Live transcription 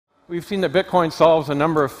we've seen that Bitcoin solves a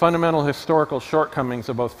number of fundamental historical shortcomings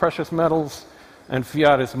of both precious metals and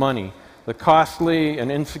fiat as money. The costly and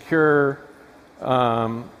insecure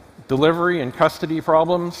delivery and custody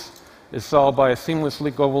problems is solved by a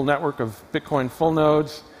seamlessly global network of Bitcoin full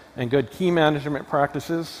nodes and good key management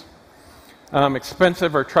practices.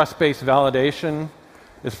 Expensive or trust-based validation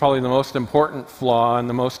is probably the most important flaw and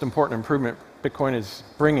the most important improvement Bitcoin is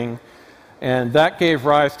bringing. And that gave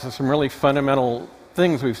rise to some really fundamental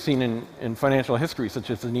things we've seen in financial history, such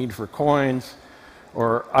as the need for coins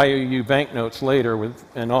or IOU banknotes later,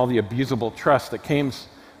 and all the abusable trust that came with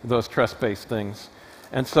those trust-based things.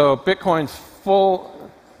 And so Bitcoin's full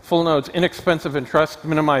nodes, inexpensive and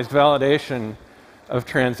trust-minimized validation of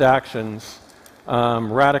transactions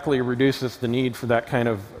radically reduces the need for that kind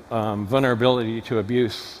of vulnerability to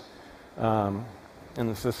abuse in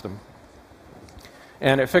the system.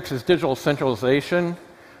 And it fixes digital centralization,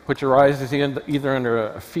 which arises either under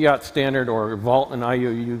a fiat standard or a vault and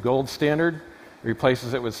IOU gold standard. It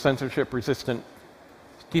replaces it with censorship-resistant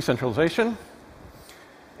decentralization.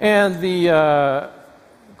 And the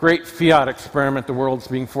great fiat experiment the world's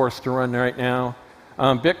being forced to run right now,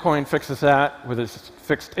 Bitcoin fixes that with its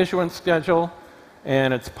fixed issuance schedule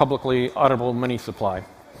and its publicly auditable money supply.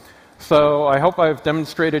 So I hope I've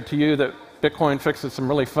demonstrated to you that Bitcoin fixes some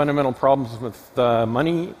really fundamental problems with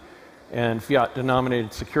money and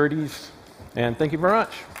fiat-denominated securities. And thank you very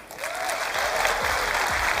much.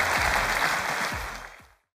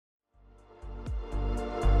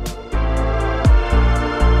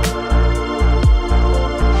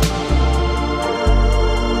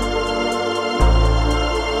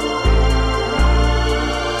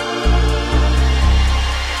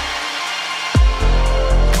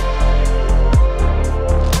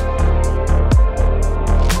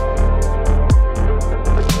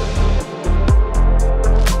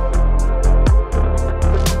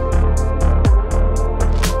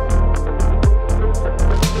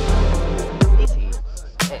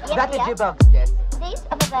 Jukebox, yes. This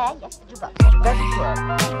over there, yes, the jukebox.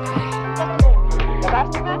 That's it.